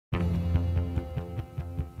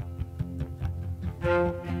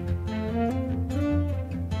Our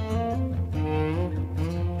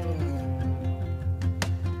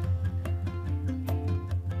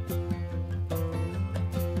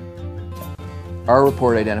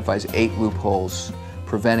report identifies 8 loopholes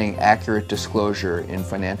preventing accurate disclosure in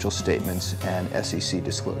financial statements and SEC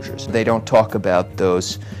disclosures. They don't talk about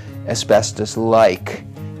those asbestos-like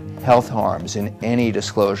health harms in any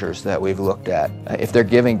disclosures that we've looked at. If they're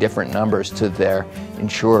giving different numbers to their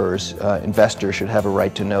insurers, investors should have a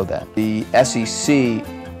right to know that. The SEC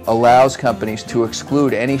allows companies to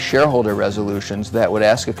exclude any shareholder resolutions that would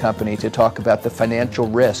ask a company to talk about the financial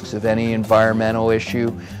risks of any environmental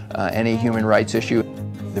issue, any human rights issue.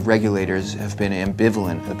 The regulators have been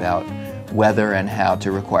ambivalent about whether and how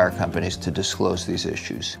to require companies to disclose these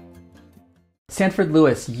issues. Sanford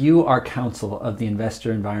Lewis, you are counsel of the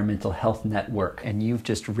Investor Environmental Health Network, and you've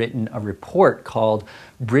just written a report called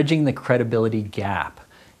Bridging the Credibility Gap: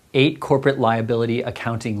 8 corporate liability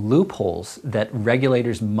accounting loopholes that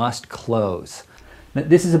regulators must close. Now,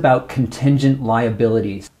 this is about contingent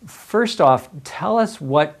liabilities. First off, tell us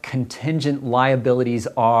what contingent liabilities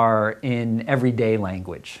are in everyday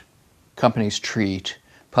language. Companies treat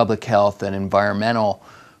public health and environmental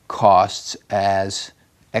costs as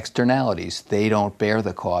externalities. They don't bear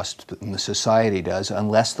the cost, and the society does,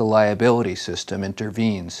 unless the liability system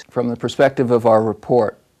intervenes. From the perspective of our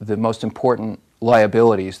report, the most important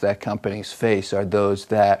liabilities that companies face are those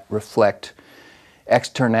that reflect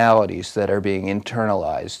externalities that are being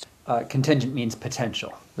internalized. Contingent means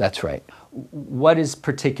potential. That's right. What is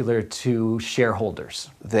particular to shareholders?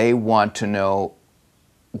 They want to know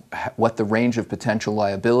what the range of potential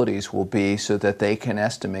liabilities will be so that they can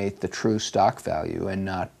estimate the true stock value and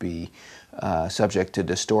not be subject to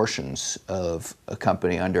distortions of a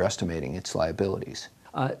company underestimating its liabilities.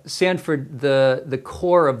 Sanford, the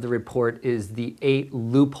core of the report is the 8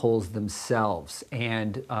 loopholes themselves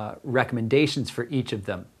and recommendations for each of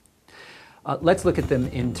them. Let's look at them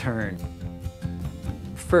in turn.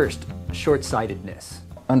 First, short-sightedness.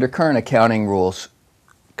 Under current accounting rules,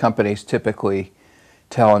 companies typically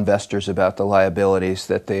tell investors about the liabilities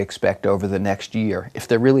that they expect over the next year. If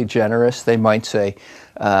they're really generous, they might say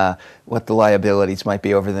what the liabilities might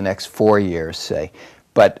be over the next 4 years, say.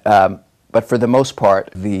 But for the most part,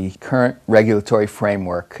 the current regulatory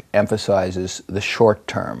framework emphasizes the short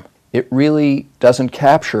term. It really doesn't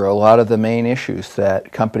capture a lot of the main issues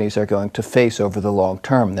that companies are going to face over the long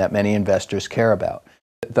term that many investors care about.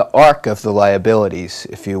 The arc of the liabilities,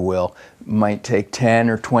 if you will, might take 10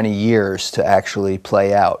 or 20 years to actually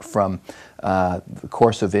play out, from the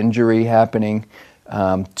course of injury happening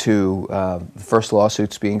to the first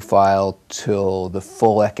lawsuits being filed till the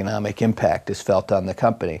full economic impact is felt on the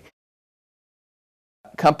company.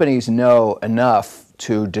 Companies know enough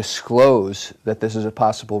to disclose that this is a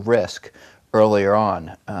possible risk earlier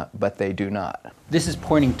on, but they do not. This is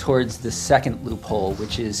pointing towards the second loophole,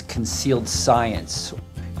 which is concealed science.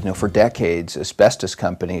 You know, for decades, asbestos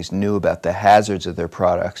companies knew about the hazards of their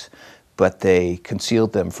products, but they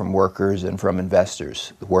concealed them from workers and from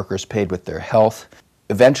investors. The workers paid with their health.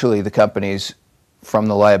 Eventually, the companies from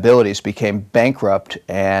the liabilities became bankrupt,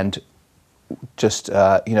 and just,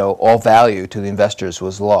 all value to the investors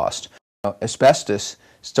was lost. Asbestos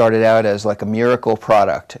started out as like a miracle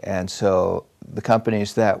product, and so the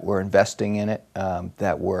companies that were investing in it,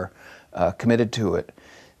 that were committed to it,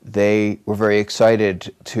 they were very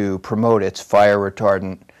excited to promote its fire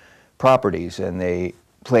retardant properties, and they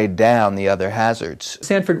played down the other hazards.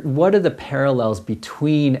 Sanford, what are the parallels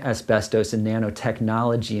between asbestos and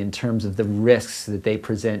nanotechnology in terms of the risks that they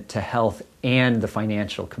present to health and the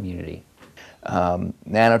financial community?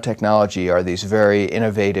 Nanotechnology are these very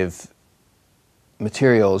innovative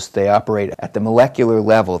materials. They operate at the molecular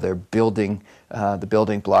level. They're building the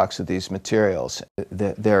building blocks of these materials.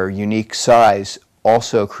 Their unique size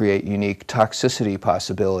also create unique toxicity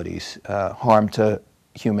possibilities, harm to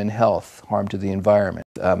human health, harm to the environment.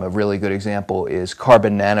 A really good example is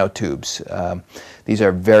carbon nanotubes. These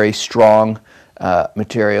are very strong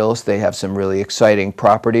materials. They have some really exciting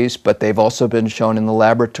properties, but they've also been shown in the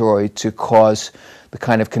laboratory to cause the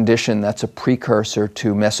kind of condition that's a precursor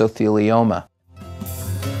to mesothelioma.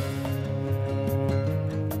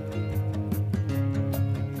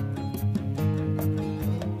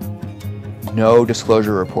 No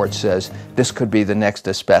disclosure report says this could be the next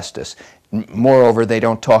asbestos. Moreover, they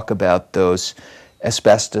don't talk about those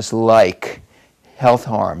asbestos-like health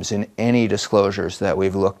harms in any disclosures that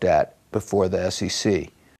we've looked at before the SEC.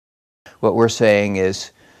 What we're saying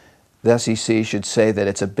is the SEC should say that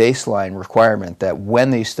it's a baseline requirement that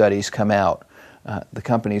when these studies come out, the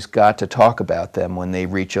company's got to talk about them when they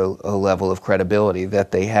reach a level of credibility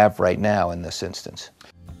that they have right now in this instance.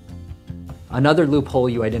 Another loophole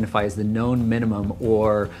you identify is the known minimum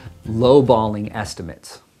or lowballing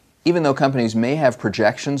estimates. Even though companies may have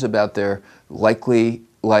projections about their likely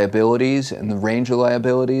liabilities and the range of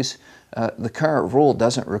liabilities, the current rule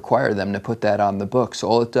doesn't require them to put that on the books.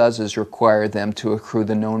 All it does is require them to accrue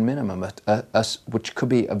the known minimum, which could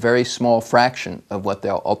be a very small fraction of what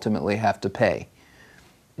they'll ultimately have to pay.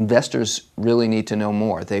 Investors really need to know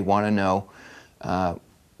more. They want to know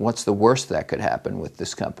what's the worst that could happen with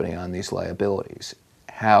this company on these liabilities.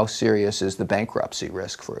 How serious is the bankruptcy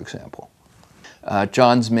risk, for example?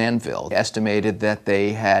 Johns Manville estimated that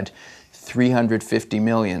they had $350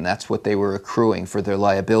 million. That's what they were accruing for their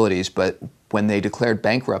liabilities, but when they declared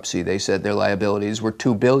bankruptcy, they said their liabilities were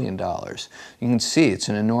 $2 billion. You can see it's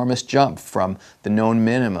an enormous jump from the known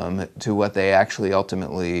minimum to what they actually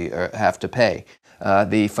ultimately have to pay.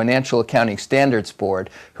 The Financial Accounting Standards Board,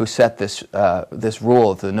 who set this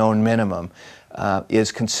rule of the known minimum,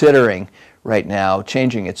 is considering right now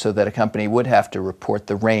changing it so that a company would have to report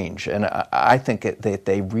the range. And I think that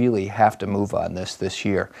they really have to move on this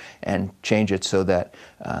year and change it so that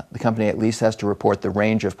the company at least has to report the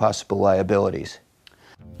range of possible liabilities.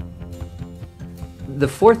 The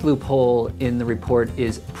fourth loophole in the report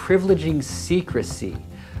is privileging secrecy.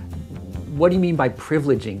 What do you mean by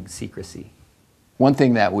privileging secrecy? One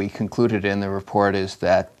thing that we concluded in the report is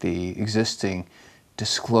that the existing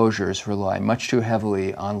disclosures rely much too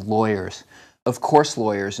heavily on lawyers. Of course,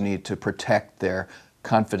 lawyers need to protect their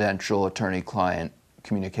confidential attorney-client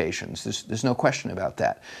communications. There's no question about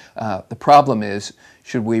that. The problem is,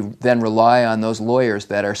 should we then rely on those lawyers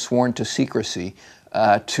that are sworn to secrecy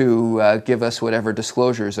to give us whatever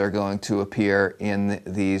disclosures are going to appear in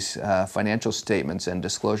these financial statements and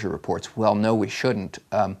disclosure reports? Well, no, we shouldn't.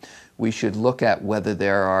 We should look at whether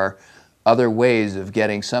there are other ways of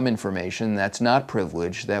getting some information that's not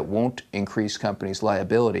privileged, that won't increase companies'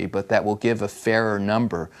 liability, but that will give a fairer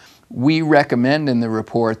number. We recommend in the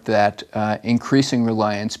report that increasing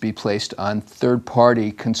reliance be placed on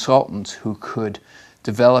third-party consultants who could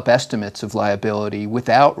develop estimates of liability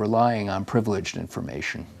without relying on privileged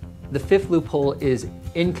information. The fifth loophole is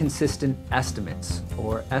inconsistent estimates,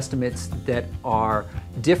 or estimates that are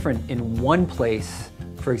different in one place,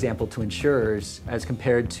 for example, to insurers, as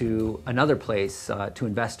compared to another place to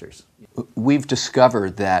investors. We've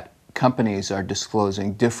discovered that companies are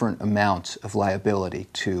disclosing different amounts of liability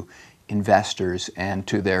to investors and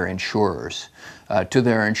to their insurers. To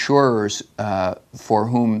their insurers for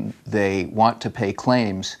whom they want to pay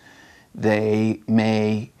claims, they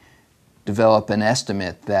may develop an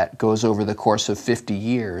estimate that goes over the course of 50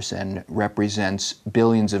 years and represents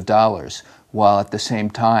billions of dollars, while at the same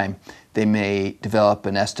time they may develop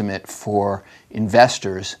an estimate for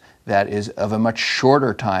investors that is of a much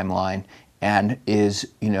shorter timeline and is,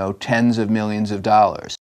 tens of millions of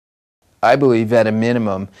dollars. I believe at a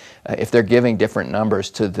minimum, if they're giving different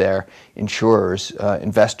numbers to their insurers,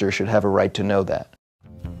 investors should have a right to know that.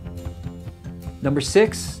 Number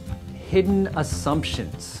 6, hidden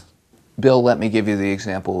assumptions. Bill, let me give you the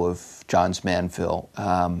example of Johns Manville.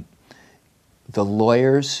 The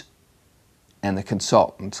lawyers and the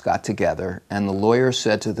consultants got together, and the lawyers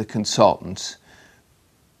said to the consultants,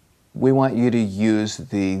 we want you to use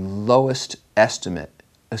the lowest estimate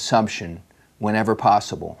assumption whenever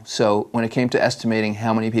possible. So when it came to estimating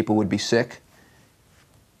how many people would be sick,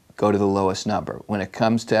 go to the lowest number. When it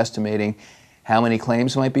comes to estimating how many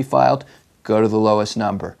claims might be filed, go to the lowest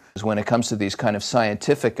number. When it comes to these kind of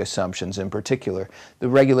scientific assumptions in particular, the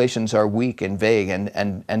regulations are weak and vague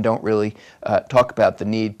and don't really talk about the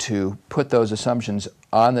need to put those assumptions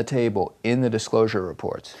on the table in the disclosure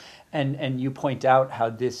reports. And you point out how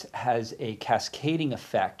this has a cascading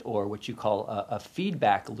effect, or what you call a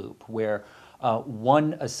feedback loop, where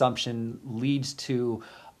one assumption leads to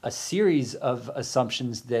a series of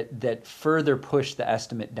assumptions that further push the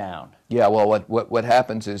estimate down. Yeah, well, what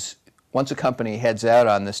happens is once a company heads out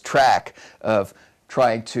on this track of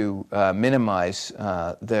trying to minimize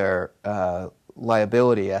their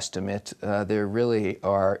liability estimate, there really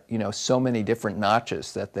are so many different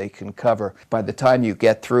notches that they can cover. By the time you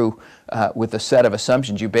get through with a set of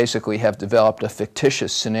assumptions, you basically have developed a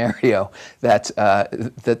fictitious scenario that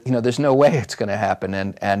there's no way it's going to happen,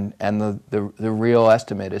 and the real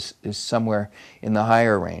estimate is somewhere in the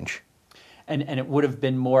higher range. And it would have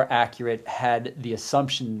been more accurate had the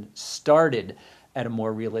assumption started at a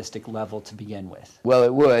more realistic level to begin with. Well,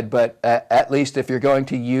 it would, but at least if you're going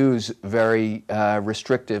to use very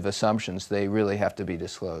restrictive assumptions, they really have to be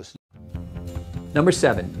disclosed. Number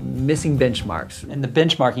 7, missing benchmarks. And the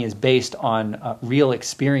benchmarking is based on real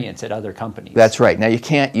experience at other companies. That's right. Now, you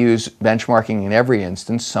can't use benchmarking in every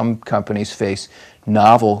instance. Some companies face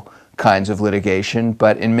novel kinds of litigation,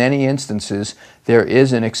 but in many instances, there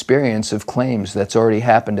is an experience of claims that's already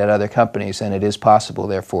happened at other companies, and it is possible,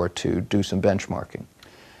 therefore, to do some benchmarking.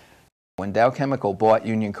 When Dow Chemical bought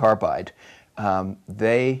Union Carbide,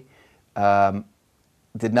 they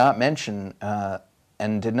did not mention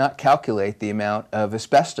and did not calculate the amount of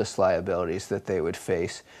asbestos liabilities that they would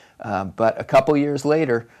face. But a couple years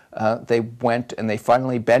later, they went and they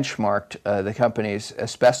finally benchmarked the company's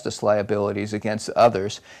asbestos liabilities against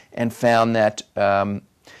others and found that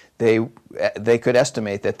they could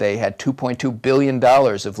estimate that they had $2.2 billion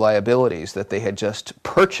of liabilities that they had just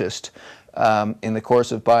purchased in the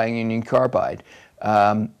course of buying Union Carbide.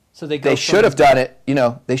 So they should have done it,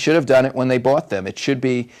 they should have done it when they bought them. It should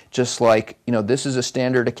be just like, this is a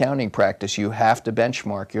standard accounting practice. You have to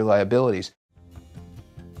benchmark your liabilities.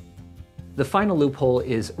 The final loophole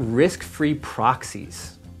is risk-free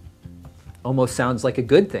proxies. Almost sounds like a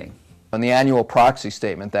good thing. On the annual proxy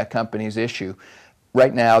statement that companies issue,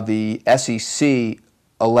 right now the SEC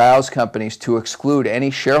allows companies to exclude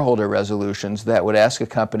any shareholder resolutions that would ask a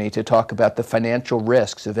company to talk about the financial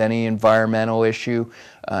risks of any environmental issue,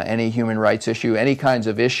 any human rights issue, any kinds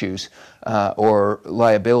of issues or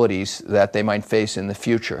liabilities that they might face in the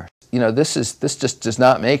future. This just does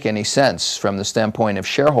not make any sense from the standpoint of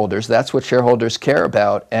shareholders. That's what shareholders care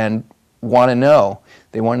about and want to know.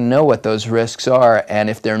 They want to know what those risks are, and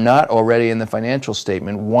if they're not already in the financial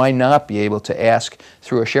statement, why not be able to ask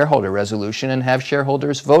through a shareholder resolution and have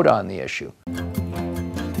shareholders vote on the issue?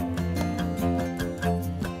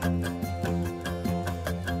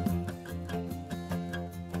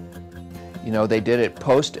 They did it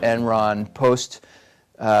post-Enron,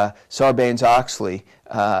 post-Sarbanes-Oxley,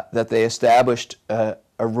 that they established a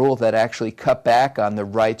rule that actually cut back on the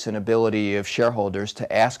rights and ability of shareholders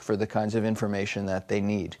to ask for the kinds of information that they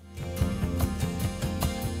need.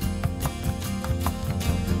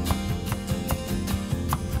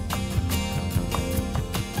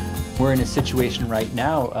 We're in a situation right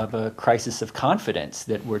now of a crisis of confidence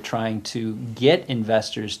that we're trying to get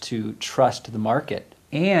investors to trust the market.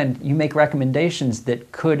 And you make recommendations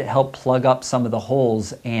that could help plug up some of the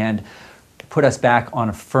holes and put us back on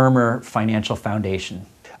a firmer financial foundation.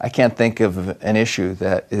 I can't think of an issue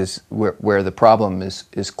that is where the problem is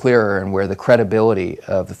clearer and where the credibility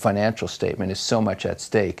of the financial statement is so much at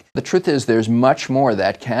stake. The truth is there's much more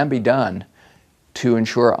that can be done to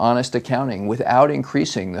ensure honest accounting without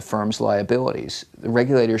increasing the firm's liabilities. The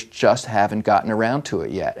regulators just haven't gotten around to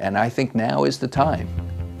it yet, and I think now is the time.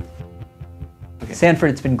 Okay. Sanford,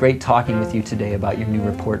 it's been great talking with you today about your new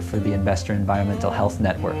report for the Investor Environmental Health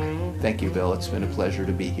Network. Thank you, Bill. It's been a pleasure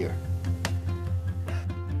to be here.